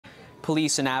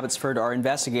Police in Abbotsford are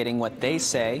investigating what they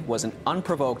say was an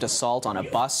unprovoked assault on a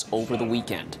bus over the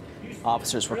weekend.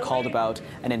 Officers were called about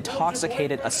an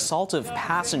intoxicated, assaultive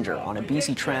passenger on a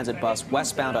BC Transit bus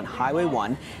westbound on Highway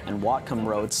 1 and Whatcom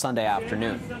Road Sunday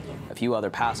afternoon. A few other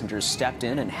passengers stepped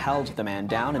in and held the man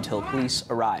down until police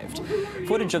arrived.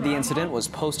 Footage of the incident was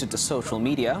posted to social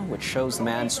media, which shows the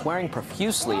man swearing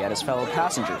profusely at his fellow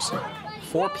passengers.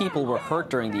 4 people were hurt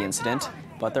during the incident,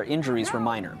 but their injuries were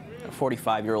minor. A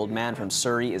 45-year-old man from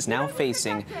Surrey is now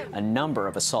facing a number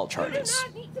of assault charges.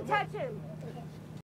 You do not need to touch him.